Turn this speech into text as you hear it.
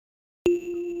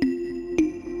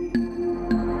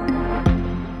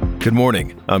Good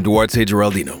morning. I'm Duarte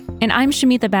Geraldino. And I'm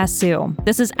Shamita Basu.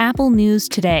 This is Apple News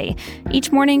Today.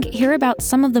 Each morning, hear about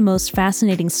some of the most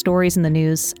fascinating stories in the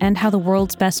news and how the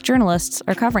world's best journalists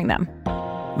are covering them.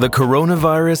 The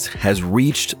coronavirus has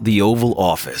reached the Oval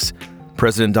Office.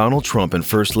 President Donald Trump and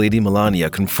First Lady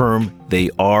Melania confirm they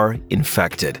are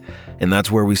infected. And that's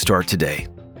where we start today.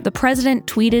 The president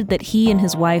tweeted that he and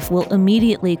his wife will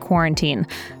immediately quarantine.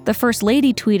 The First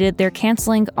Lady tweeted they're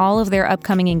canceling all of their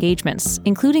upcoming engagements,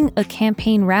 including a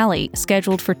campaign rally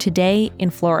scheduled for today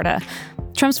in Florida.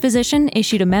 Trump's physician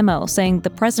issued a memo saying the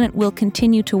president will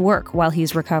continue to work while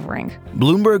he's recovering.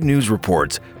 Bloomberg News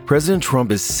reports President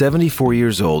Trump is 74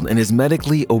 years old and is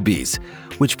medically obese,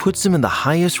 which puts him in the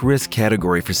highest risk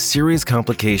category for serious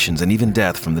complications and even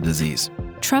death from the disease.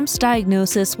 Trump's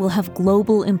diagnosis will have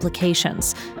global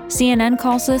implications. CNN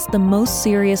calls this the most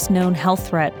serious known health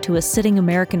threat to a sitting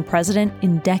American president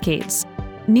in decades.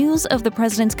 News of the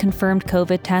president's confirmed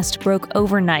COVID test broke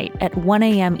overnight at 1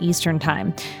 a.m. Eastern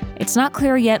Time. It's not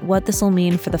clear yet what this will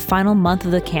mean for the final month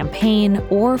of the campaign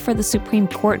or for the Supreme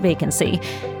Court vacancy.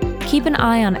 Keep an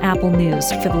eye on Apple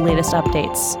News for the latest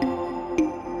updates.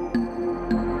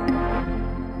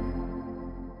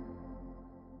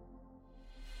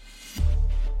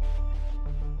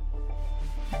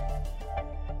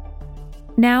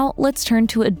 Now, let's turn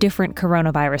to a different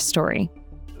coronavirus story.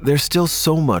 There's still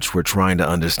so much we're trying to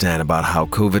understand about how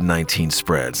COVID-19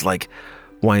 spreads, like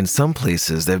why in some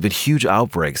places there have been huge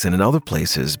outbreaks and in other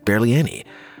places barely any.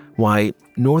 Why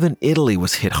northern Italy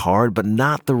was hit hard but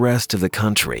not the rest of the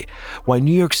country. Why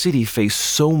New York City faced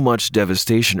so much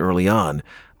devastation early on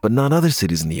but not other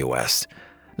cities in the U.S.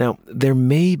 Now, there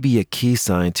may be a key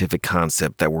scientific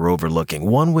concept that we're overlooking,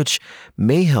 one which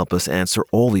may help us answer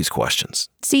all these questions.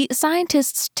 See,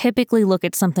 scientists typically look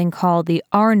at something called the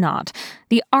R-naught.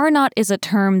 The R-naught is a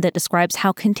term that describes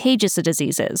how contagious a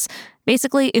disease is.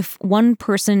 Basically, if one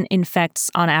person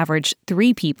infects, on average,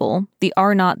 3 people, the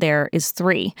R-naught there is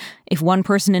 3. If one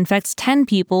person infects 10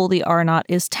 people, the R-naught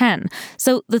is 10.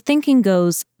 So the thinking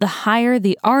goes, the higher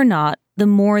the R-naught, the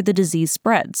more the disease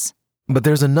spreads. But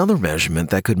there's another measurement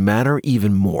that could matter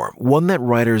even more, one that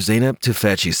writer Zeynep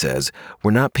Tufekci says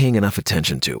we're not paying enough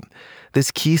attention to.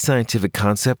 This key scientific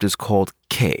concept is called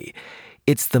K.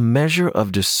 It's the measure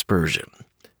of dispersion.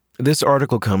 This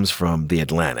article comes from The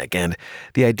Atlantic, and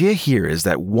the idea here is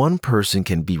that one person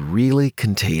can be really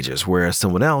contagious, whereas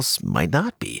someone else might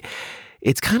not be.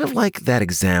 It's kind of like that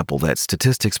example that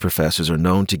statistics professors are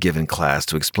known to give in class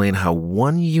to explain how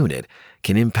one unit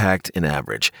can impact an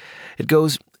average. It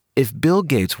goes, if Bill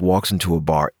Gates walks into a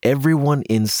bar, everyone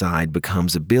inside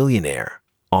becomes a billionaire,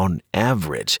 on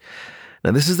average.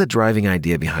 Now, this is the driving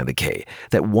idea behind the K,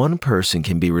 that one person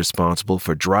can be responsible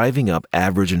for driving up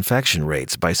average infection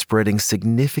rates by spreading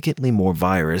significantly more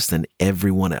virus than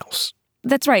everyone else.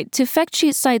 That's right.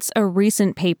 Tufekci cites a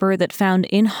recent paper that found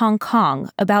in Hong Kong,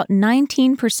 about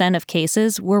 19% of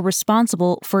cases were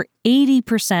responsible for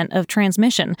 80% of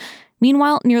transmission.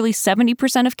 Meanwhile, nearly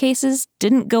 70% of cases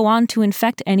didn't go on to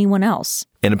infect anyone else.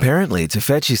 And apparently,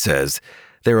 Tufekci says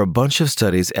there are a bunch of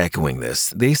studies echoing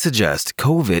this. They suggest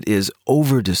COVID is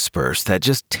over-dispersed, that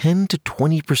just 10 to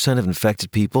 20% of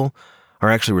infected people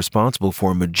are actually responsible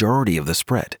for a majority of the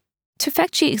spread.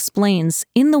 Tufekci explains,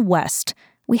 in the West,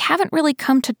 we haven't really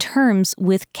come to terms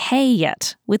with K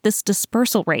yet, with this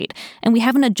dispersal rate, and we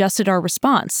haven't adjusted our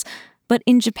response. But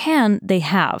in Japan, they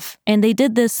have, and they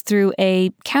did this through a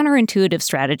counterintuitive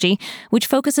strategy, which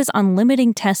focuses on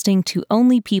limiting testing to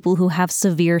only people who have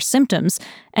severe symptoms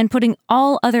and putting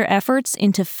all other efforts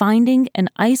into finding and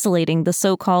isolating the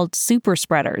so-called super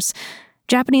spreaders.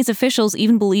 Japanese officials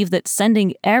even believe that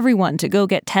sending everyone to go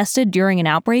get tested during an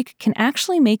outbreak can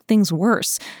actually make things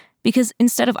worse. Because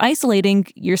instead of isolating,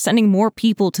 you're sending more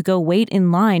people to go wait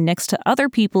in line next to other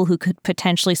people who could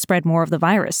potentially spread more of the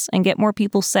virus and get more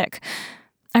people sick.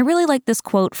 I really like this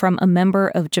quote from a member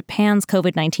of Japan's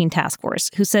COVID-19 task force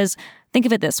who says, think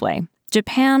of it this way.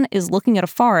 Japan is looking at a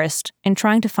forest and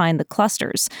trying to find the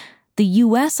clusters. The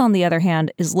U.S., on the other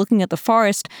hand, is looking at the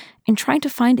forest and trying to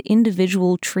find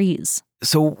individual trees.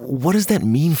 So what does that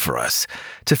mean for us?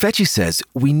 Tufekci says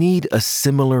we need a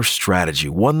similar strategy,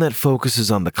 one that focuses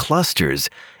on the clusters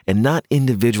and not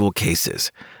individual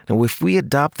cases. Now, if we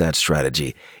adopt that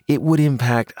strategy, it would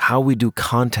impact how we do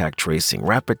contact tracing,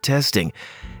 rapid testing,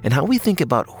 and how we think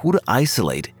about who to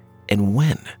isolate and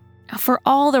when. For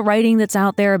all the writing that's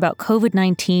out there about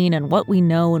COVID-19 and what we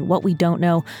know and what we don't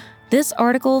know, this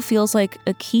article feels like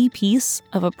a key piece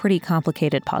of a pretty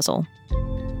complicated puzzle.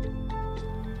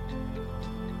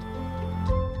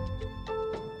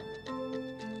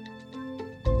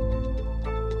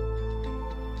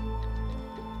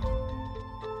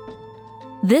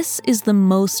 This is the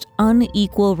most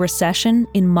unequal recession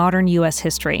in modern U.S.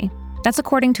 history. That's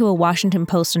according to a Washington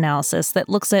Post analysis that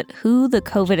looks at who the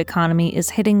COVID economy is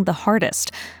hitting the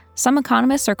hardest. Some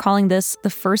economists are calling this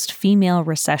the first female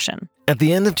recession. At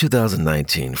the end of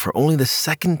 2019, for only the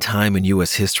second time in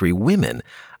U.S. history, women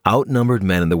outnumbered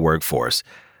men in the workforce.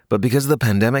 But because of the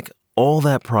pandemic, all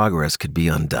that progress could be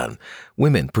undone.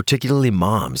 Women, particularly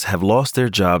moms, have lost their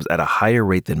jobs at a higher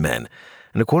rate than men.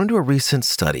 And according to a recent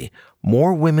study,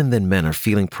 more women than men are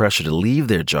feeling pressure to leave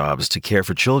their jobs to care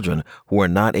for children who are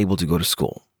not able to go to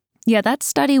school. Yeah, that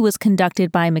study was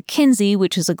conducted by McKinsey,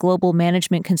 which is a global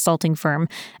management consulting firm,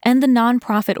 and the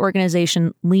nonprofit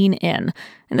organization Lean In.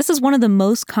 And this is one of the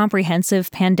most comprehensive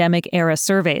pandemic-era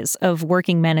surveys of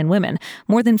working men and women.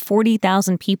 More than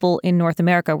 40,000 people in North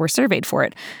America were surveyed for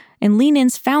it. And Lean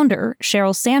In's founder,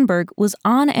 Sheryl Sandberg, was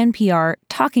on NPR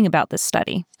talking about this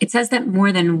study. It says that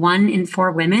more than 1 in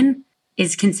 4 women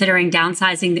is considering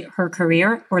downsizing her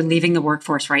career or leaving the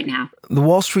workforce right now. The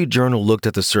Wall Street Journal looked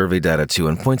at the survey data too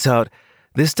and points out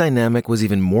this dynamic was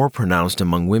even more pronounced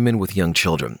among women with young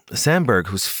children. Sandberg,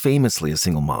 who's famously a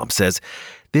single mom, says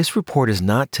this report is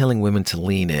not telling women to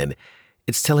lean in.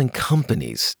 It's telling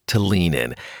companies to lean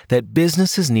in, that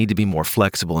businesses need to be more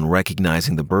flexible in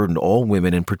recognizing the burden all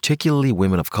women, and particularly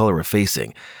women of color, are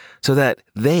facing, so that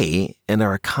they and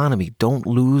our economy don't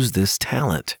lose this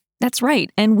talent. That's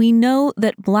right, and we know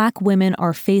that Black women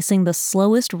are facing the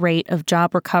slowest rate of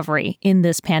job recovery in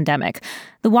this pandemic.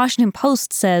 The Washington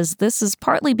Post says this is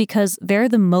partly because they're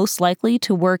the most likely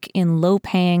to work in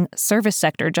low-paying service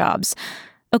sector jobs.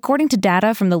 According to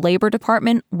data from the Labor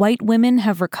Department, white women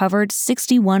have recovered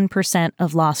 61%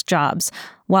 of lost jobs,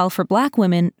 while for Black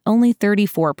women, only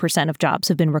 34% of jobs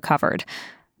have been recovered.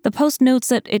 The Post notes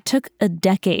that it took a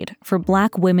decade for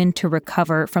Black women to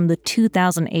recover from the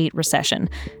 2008 recession,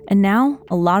 and now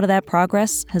a lot of that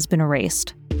progress has been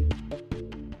erased.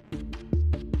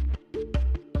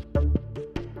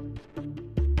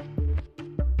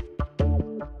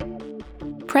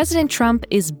 President Trump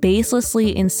is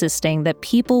baselessly insisting that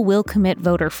people will commit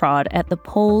voter fraud at the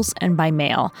polls and by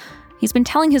mail. He's been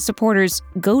telling his supporters,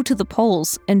 go to the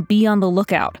polls and be on the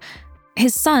lookout.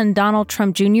 His son, Donald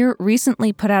Trump Jr.,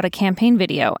 recently put out a campaign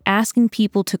video asking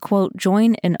people to, quote,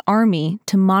 join an army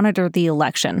to monitor the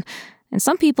election. And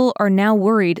some people are now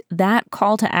worried that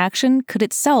call to action could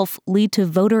itself lead to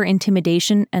voter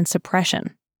intimidation and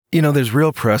suppression. You know, there's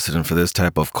real precedent for this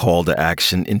type of call to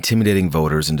action, intimidating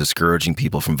voters and discouraging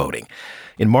people from voting.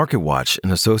 In Market Watch,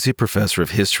 an associate professor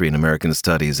of history and American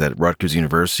studies at Rutgers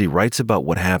University writes about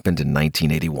what happened in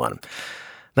 1981.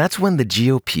 That's when the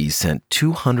GOP sent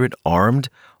 200 armed,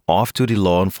 off-duty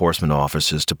law enforcement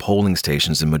officers to polling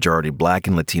stations in majority Black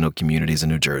and Latino communities in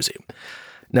New Jersey.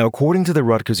 Now, according to the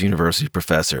Rutgers University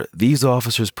professor, these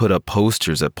officers put up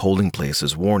posters at polling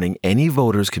places warning any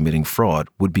voters committing fraud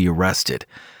would be arrested.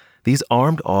 These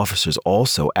armed officers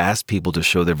also asked people to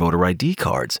show their voter ID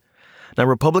cards. Now,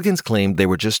 Republicans claimed they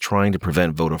were just trying to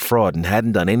prevent voter fraud and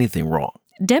hadn't done anything wrong.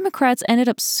 Democrats ended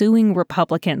up suing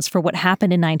Republicans for what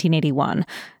happened in 1981.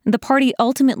 The party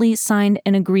ultimately signed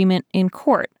an agreement in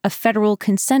court, a federal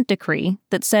consent decree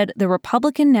that said the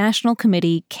Republican National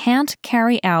Committee can't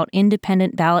carry out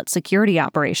independent ballot security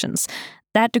operations.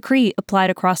 That decree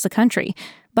applied across the country,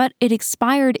 but it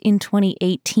expired in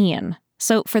 2018.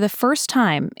 So for the first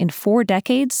time in 4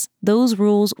 decades, those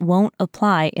rules won't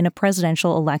apply in a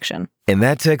presidential election. And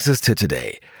that takes us to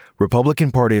today.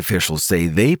 Republican Party officials say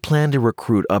they plan to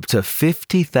recruit up to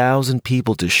 50,000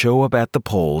 people to show up at the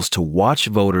polls to watch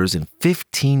voters in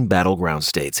 15 battleground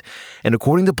states. And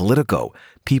according to Politico,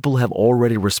 people have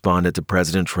already responded to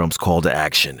President Trump's call to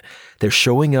action. They're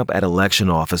showing up at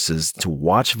election offices to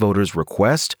watch voters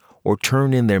request or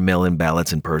turn in their mail-in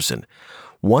ballots in person.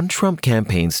 One Trump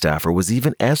campaign staffer was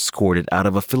even escorted out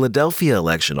of a Philadelphia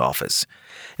election office.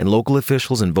 And local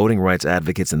officials and voting rights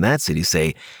advocates in that city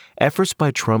say efforts by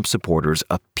Trump supporters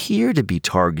appear to be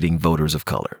targeting voters of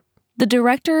color. The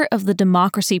director of the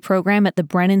Democracy Program at the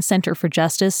Brennan Center for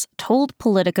Justice told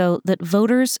Politico that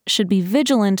voters should be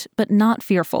vigilant but not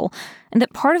fearful, and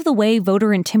that part of the way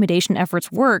voter intimidation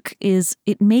efforts work is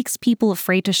it makes people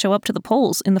afraid to show up to the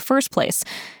polls in the first place.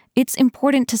 It's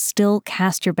important to still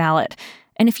cast your ballot.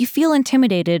 And if you feel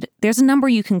intimidated, there's a number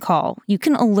you can call. You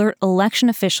can alert election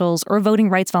officials or voting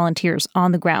rights volunteers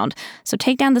on the ground. So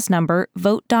take down this number.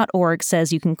 Vote.org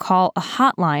says you can call a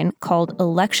hotline called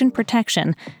Election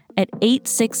Protection at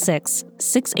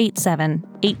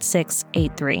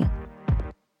 866-687-8683.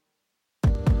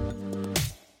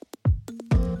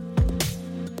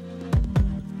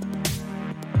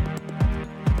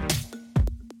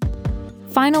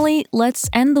 Finally, let's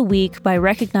end the week by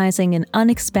recognizing an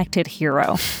unexpected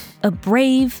hero. A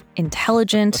brave,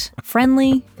 intelligent,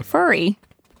 friendly, furry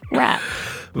rat.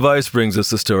 Vice brings us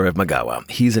the story of Magawa.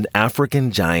 He's an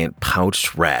African giant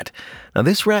pouched rat. Now,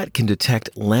 this rat can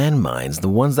detect landmines, the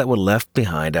ones that were left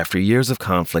behind after years of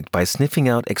conflict, by sniffing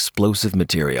out explosive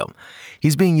material.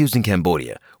 He's being used in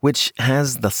Cambodia, which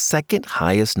has the second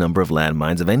highest number of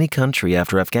landmines of any country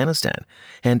after Afghanistan.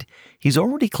 And he's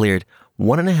already cleared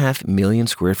 1.5 million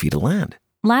square feet of land.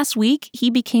 Last week, he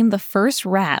became the first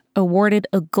rat awarded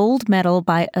a gold medal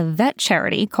by a vet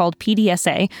charity called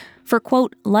PDSA for,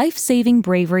 quote, life-saving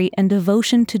bravery and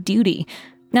devotion to duty.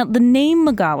 Now, the name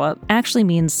Magawa actually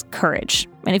means courage.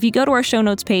 And if you go to our show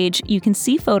notes page, you can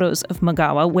see photos of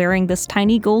Magawa wearing this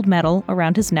tiny gold medal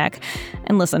around his neck.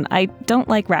 And listen, I don't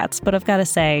like rats, but I've got to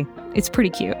say, it's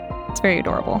pretty cute. It's very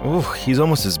adorable. Oh, he's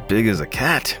almost as big as a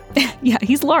cat. Yeah,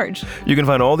 he's large. You can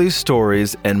find all these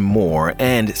stories and more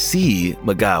and see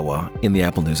Magawa in the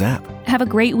Apple News app. Have a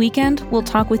great weekend. We'll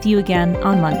talk with you again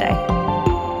on Monday.